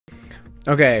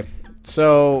Okay,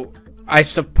 so I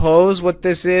suppose what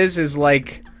this is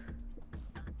like...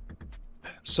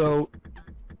 So,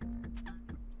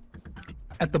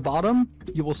 at the bottom,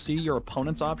 you will see your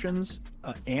opponent's options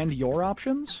and your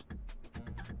options.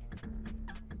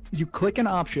 You click an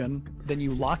option, then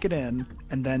you lock it in,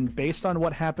 and then based on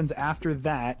what happens after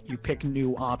that, you pick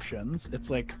new options. It's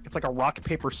like a rock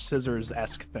paper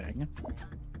scissors-esque thing.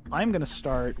 I'm gonna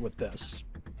start with this,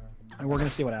 and we're gonna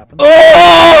see what happens.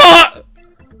 Oh!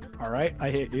 All right, I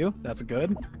hit you. That's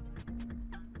good.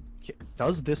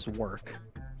 Does this work?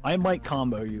 I might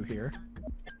combo you here.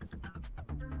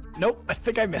 Nope, I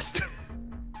think I missed.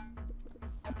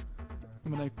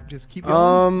 I'm gonna just keep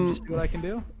going. Just see what I can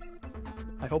do.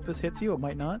 I hope this hits you. It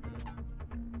might not.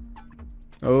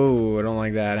 Oh, I don't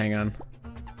like that. Hang on.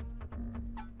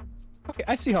 Okay,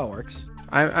 I see how it works.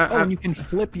 And you can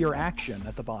flip your action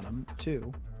at the bottom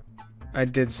too. I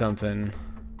did something.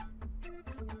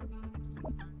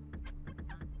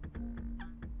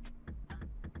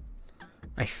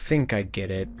 I think I get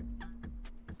it.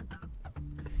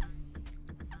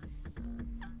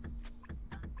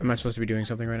 Am I supposed to be doing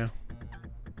something right now?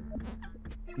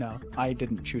 No, I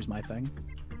didn't choose my thing.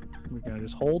 We're gonna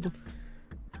just hold.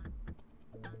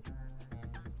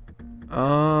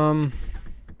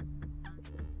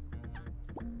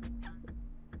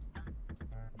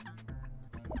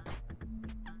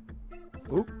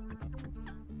 Oop.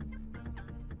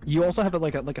 You also have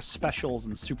like a specials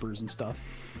and supers and stuff.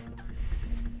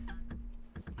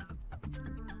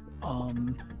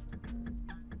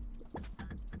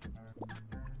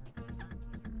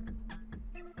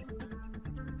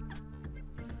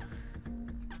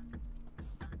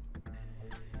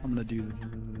 I'm gonna do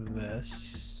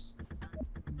this.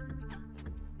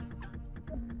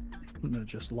 I'm gonna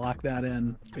just lock that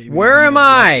in. Baby. Where am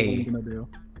I? What I'm gonna do.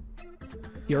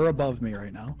 You're above me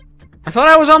right now. I thought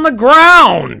I was on the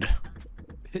ground!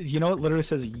 You know, it literally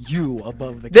says you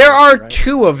above the There are right?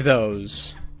 2 of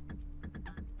those.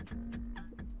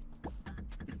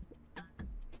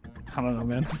 I don't know,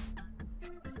 man.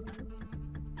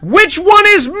 Which one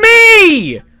is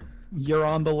me? You're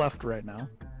on the left right now.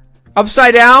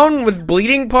 Upside down with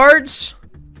bleeding parts?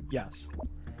 Yes.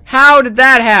 How did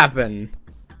that happen?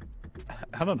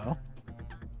 I don't know.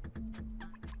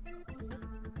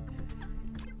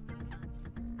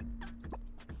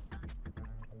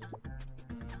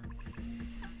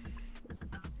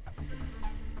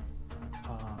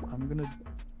 I'm gonna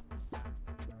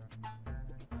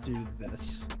do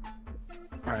this.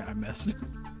 Alright, I missed.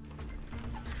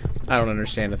 I don't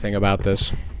understand a thing about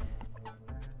this.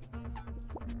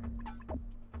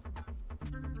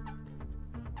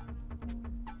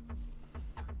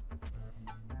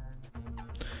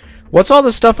 What's all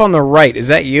the stuff on the right? Is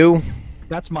that you?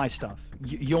 That's my stuff.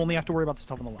 You only have to worry about the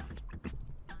stuff on the left.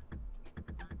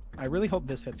 I really hope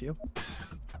this hits you.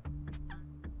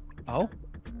 Oh?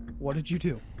 What did you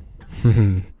do?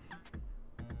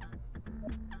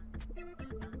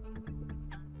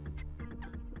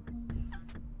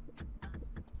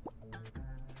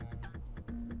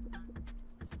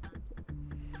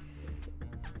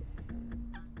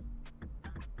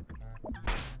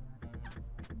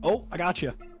 Oh, I got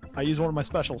you. I used one of my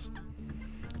specials.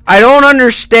 I don't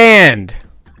understand.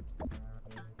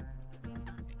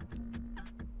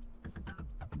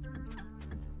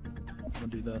 I'm gonna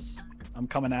do this. I'm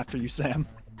coming after you, Sam.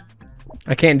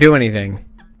 I can't do anything.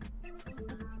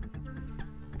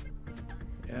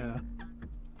 Yeah.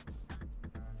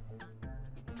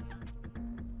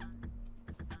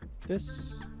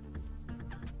 This.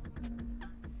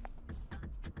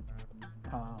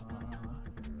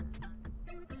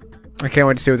 I can't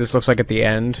wait to see what this looks like at the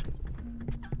end.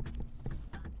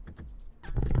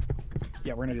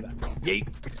 Yeah, we're gonna do that. Yeet!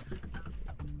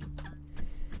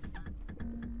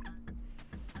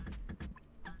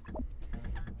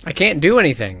 I can't do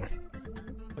anything.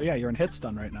 Oh yeah, you're in hit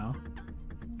stun right now.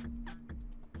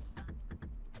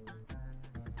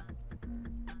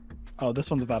 Oh, this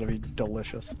one's about to be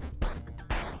delicious.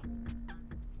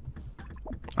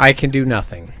 I can do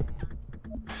nothing.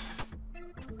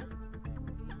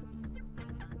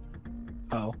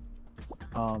 Oh.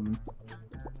 I'm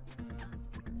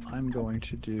going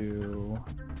to do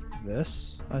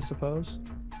this, I suppose.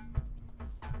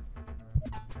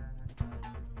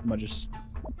 I'm gonna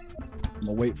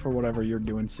wait for whatever you're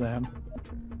doing, Sam.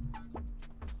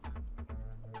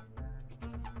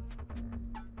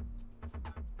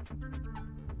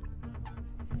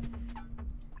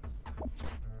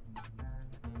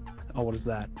 Oh, what is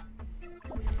that?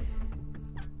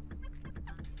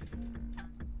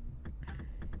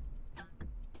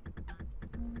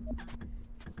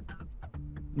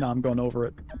 No, I'm going over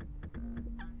it.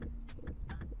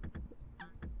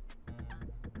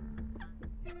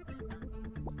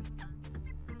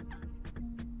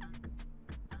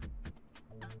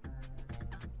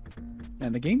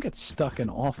 And the game gets stuck an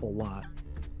awful lot.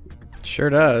 Sure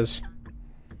does.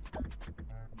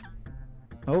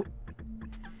 Oh,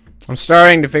 I'm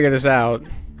starting to figure this out.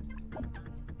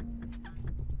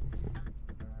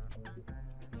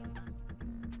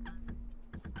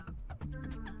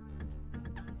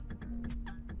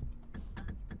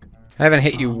 I haven't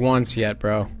hit you once yet,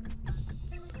 bro.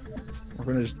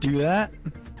 we're gonna just do that.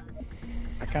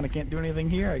 I kind of can't do anything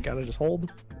here. I gotta just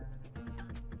hold.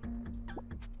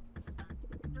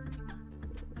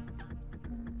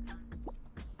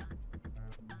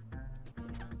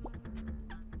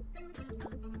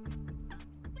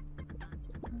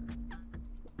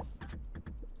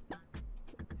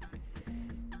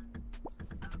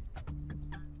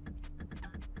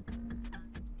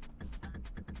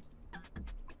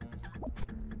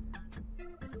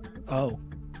 Oh,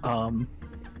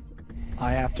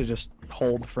 I have to just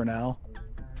hold for now.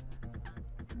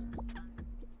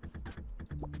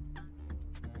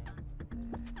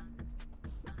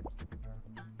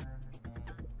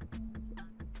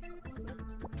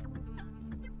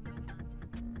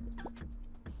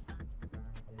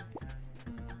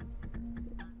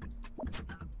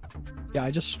 Yeah,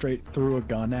 I just straight threw a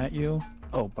gun at you.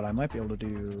 Oh, but I might be able to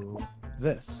do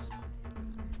this.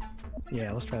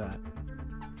 Yeah, let's try that.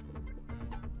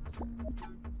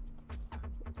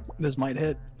 This might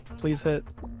hit. Please hit.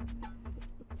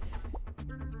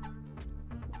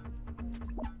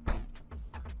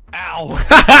 Ow!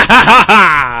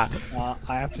 I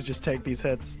have to just take these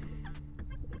hits.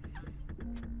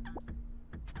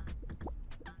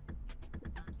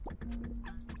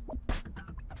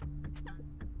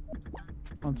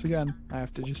 Once again, I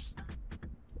have to just...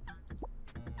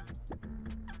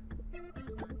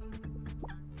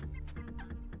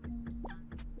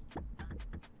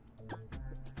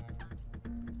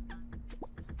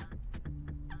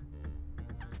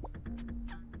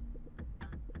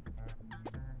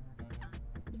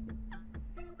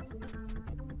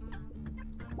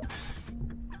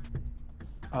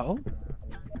 Oh?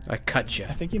 I cut you.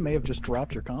 I think you may have just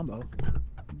dropped your combo.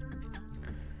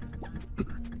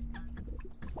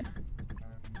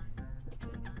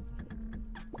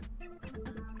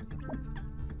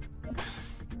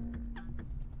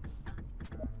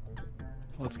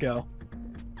 Let's go.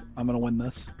 I'm gonna win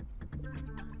this.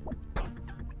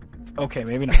 Okay,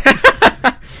 maybe not.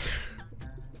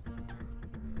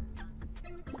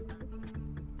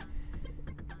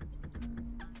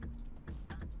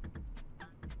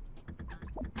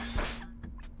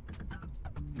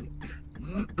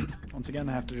 Once again,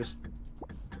 I have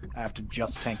to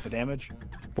just tank the damage.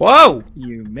 Whoa!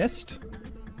 You missed.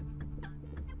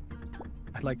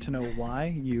 I'd like to know why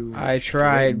you. I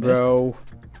tried, bro.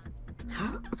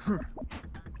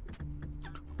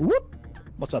 Whoop!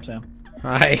 What's up, Sam?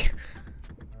 Hi.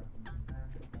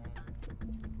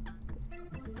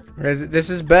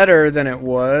 This is better than it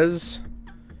was.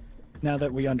 Now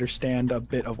that we understand a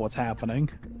bit of what's happening.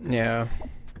 Yeah.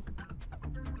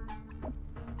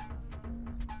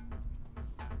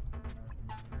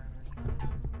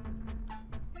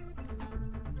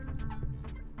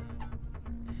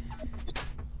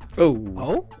 Oh.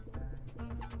 Oh?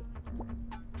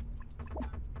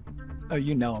 Oh,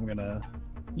 you know I'm gonna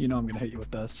hit you with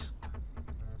this.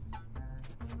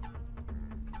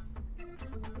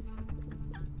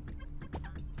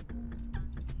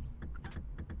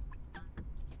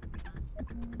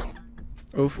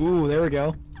 Oof. Ooh, there we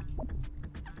go.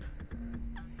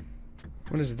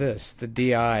 What is this? The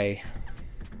DI.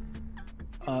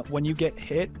 When you get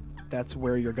hit, that's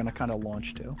where you're gonna kind of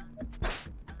launch to.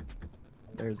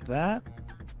 There's that.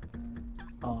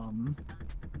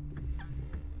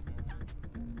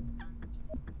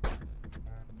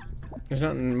 There's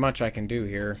not much I can do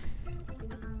here.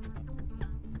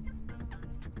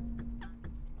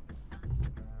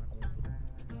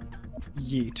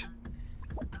 Yeet.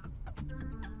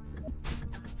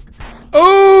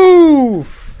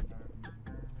 Oof!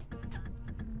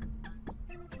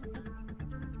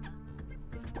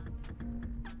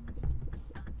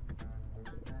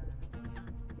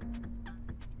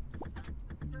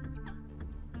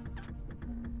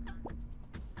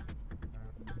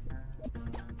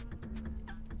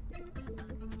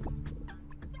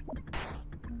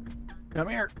 Come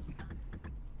here.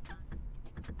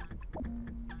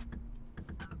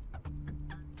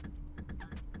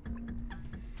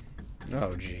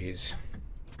 Oh, jeez.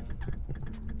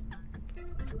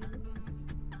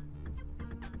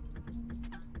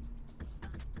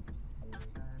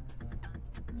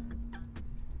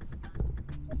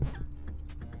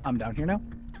 I'm down here now.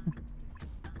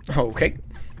 Okay.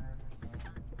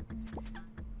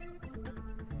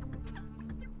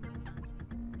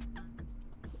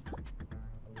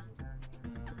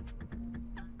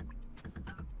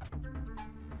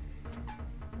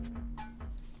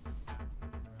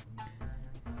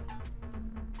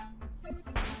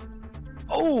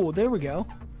 Oh, there we go.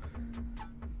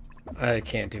 I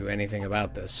can't do anything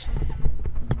about this.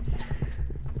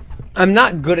 I'm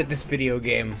not good at this video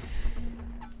game.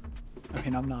 I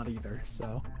mean, I'm not either,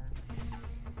 so...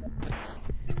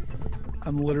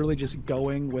 I'm literally just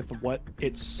going with what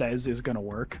it says is gonna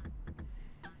work.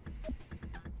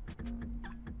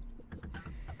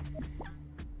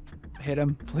 Hit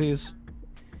him, please.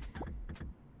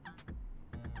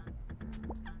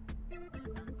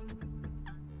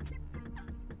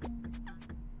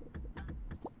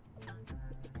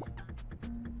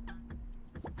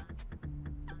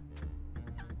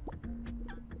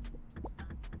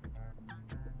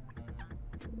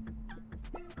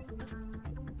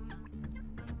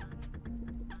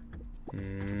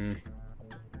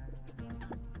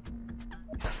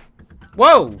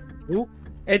 Whoa! Ooh,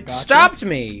 It gotcha. stopped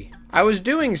me! I was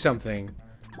doing something.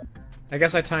 I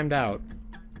guess I timed out.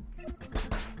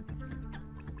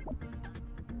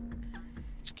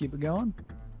 Just keep it going.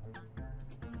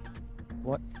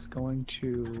 What's going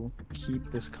to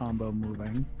keep this combo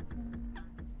moving?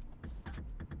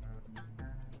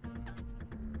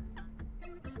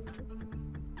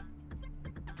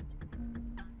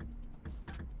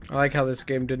 I like how this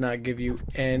game did not give you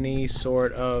any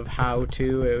sort of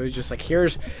how-to. It was just like,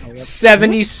 here's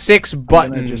 76 I'm gonna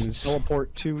buttons. just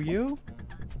teleport to you.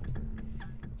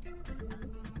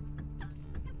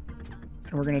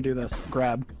 And we're gonna do this.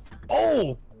 Grab.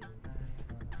 Oh!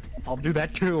 I'll do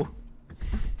that too.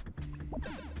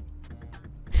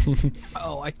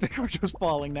 Oh, I think we're just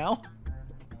falling now.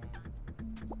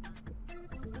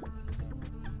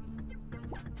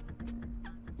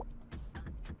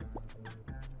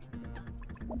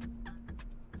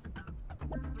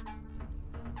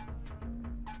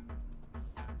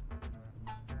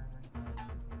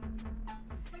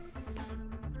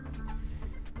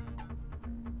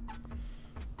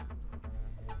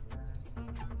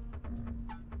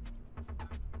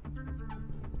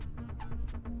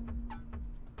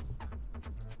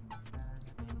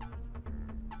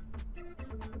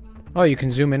 Oh, you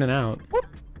can zoom in and out.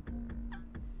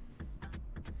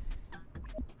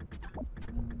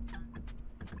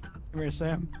 Come here,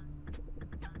 Sam.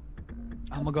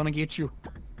 I'm gonna get you.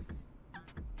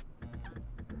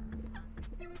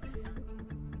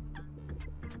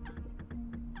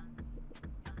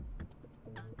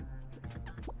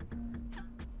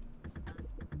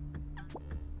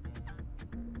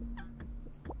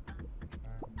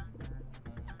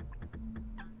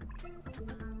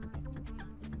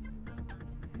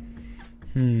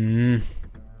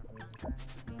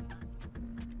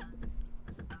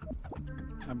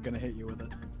 I'm gonna hit you with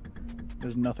it.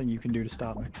 There's nothing you can do to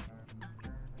stop me.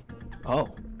 Oh,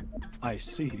 I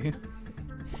see.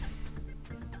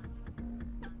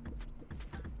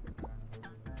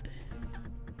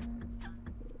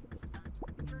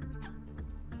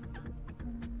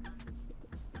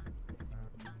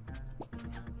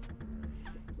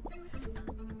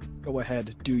 Go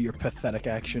ahead, do your pathetic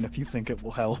action if you think it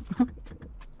will help.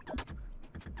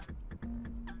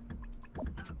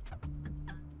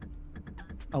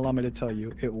 Allow me to tell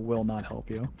you, it will not help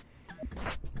you.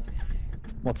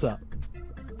 What's up?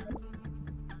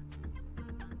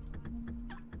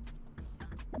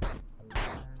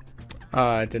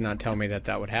 It did not tell me that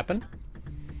that would happen.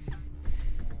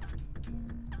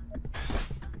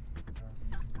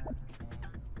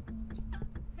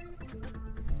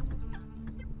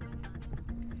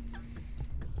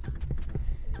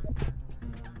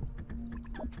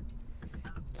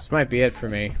 This might be it for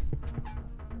me.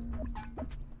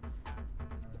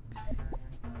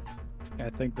 I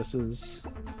think this is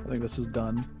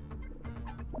done.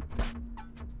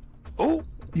 Oh,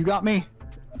 you got me.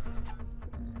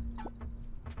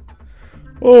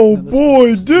 Oh Now this boy,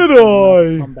 is- did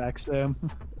I! Come back, Sam.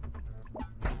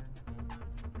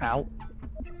 Ow.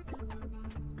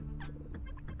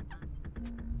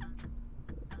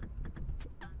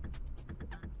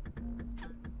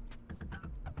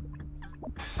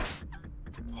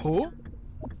 Who?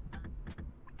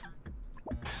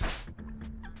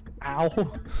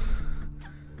 Ow.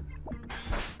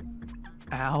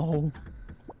 Ow.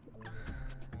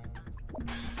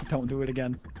 Don't do it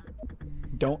again.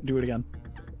 Don't do it again.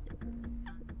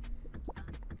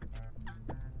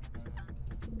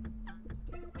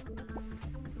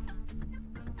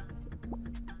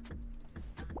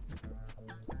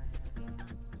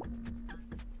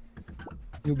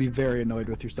 You'll be very annoyed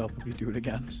with yourself if you do it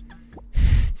again.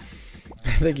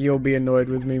 I think you'll be annoyed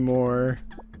with me more.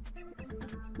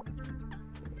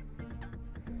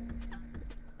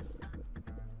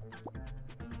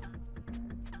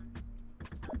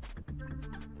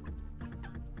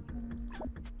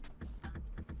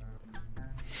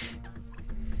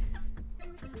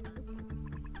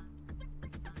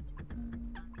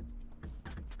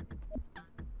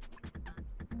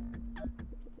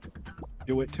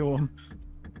 Do it to him.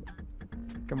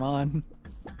 Come on.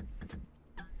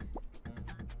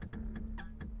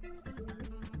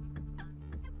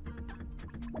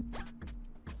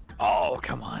 Oh,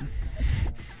 come on.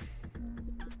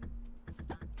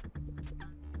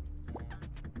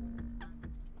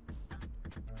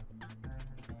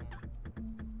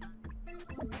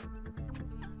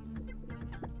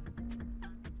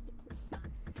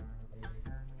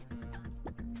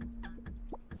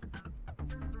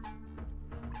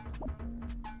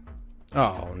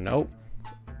 Oh, nope.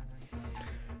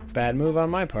 Bad move on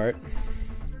my part.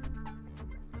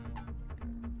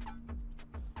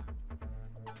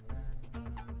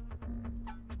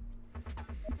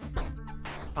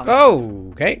 Oh,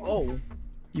 okay. Oh,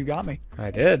 you got me.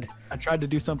 I did. I tried to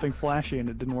do something flashy and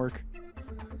it didn't work.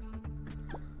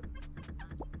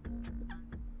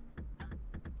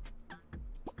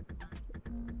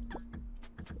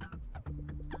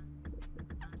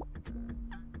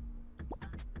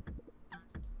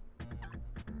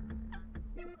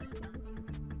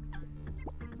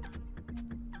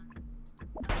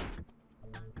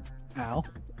 Ow.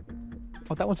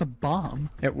 Oh, that was a bomb.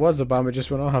 It was a bomb, it just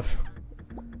went off.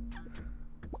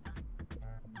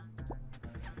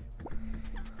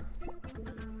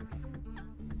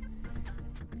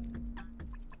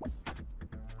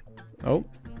 Oh.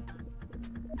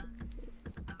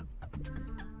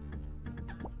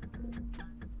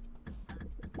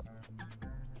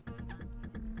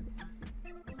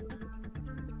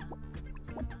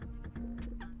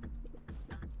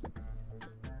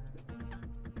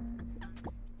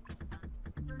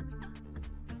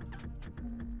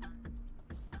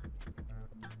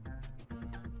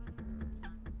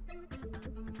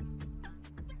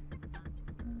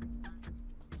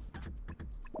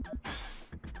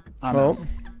 I'm Well. out.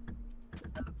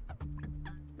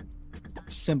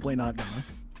 Simply not gonna.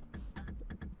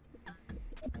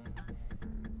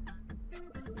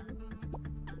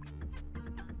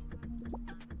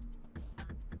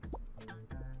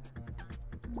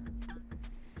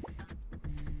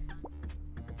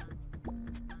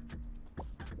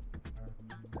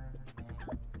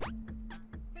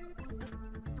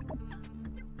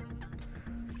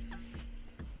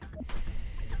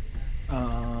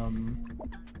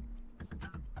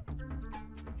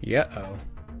 Yeah-oh.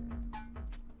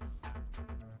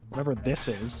 Whatever this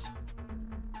is.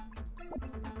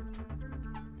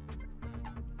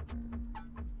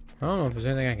 I don't know if there's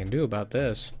anything I can do about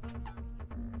this.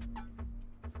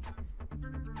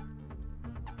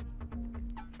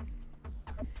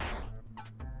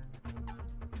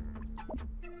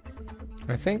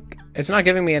 I think it's not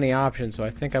giving me any options, so I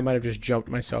think I might have just jumped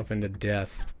myself into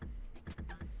death.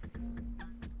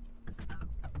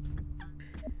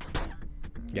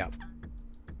 Yeah.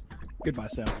 Goodbye,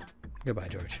 Sam. Goodbye,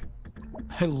 George.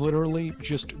 I literally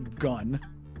just gun.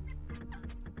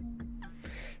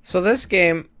 So this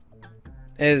game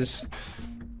is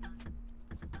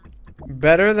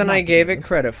better than I gave it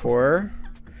credit for,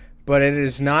 but it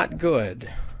is not good.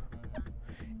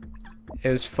 It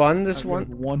was fun this one.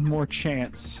 One more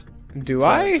chance. Do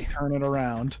I? Turn it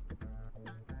around.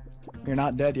 You're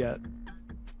not dead yet.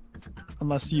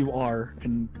 Unless you are.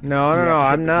 And No, no, no,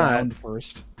 I'm not.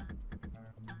 First.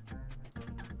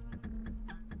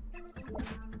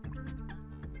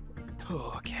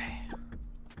 Okay.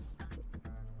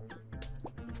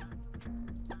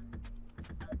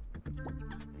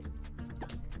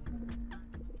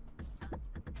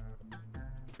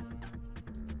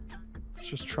 Let's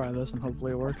just try this and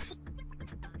hopefully it works.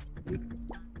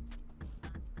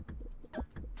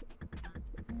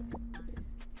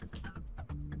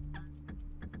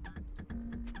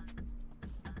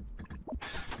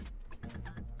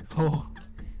 Oh.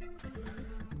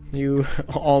 You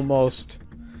almost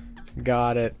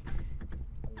got it.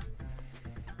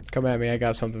 Come at me, I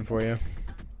got something for you.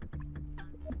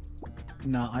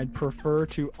 Nah, I'd prefer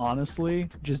to honestly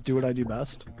just do what I do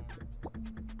best.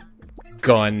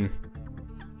 Gun.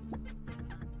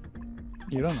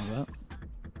 You don't know that.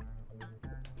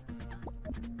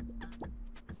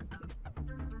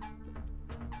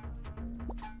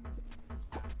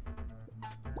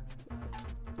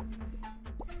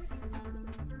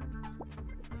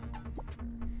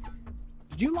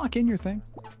 Did you lock in your thing?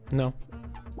 No.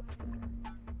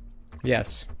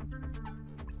 Yes.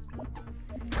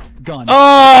 Gun.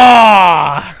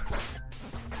 Ah!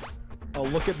 Oh,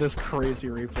 look at this crazy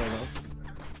replay though.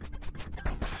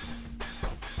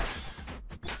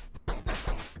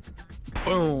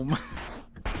 Boom.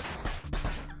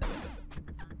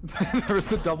 There was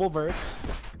the double burst.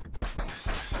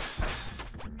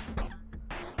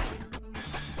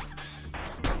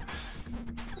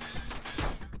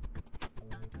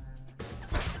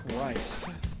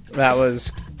 That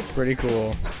was pretty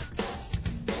cool.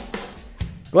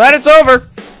 Glad it's over.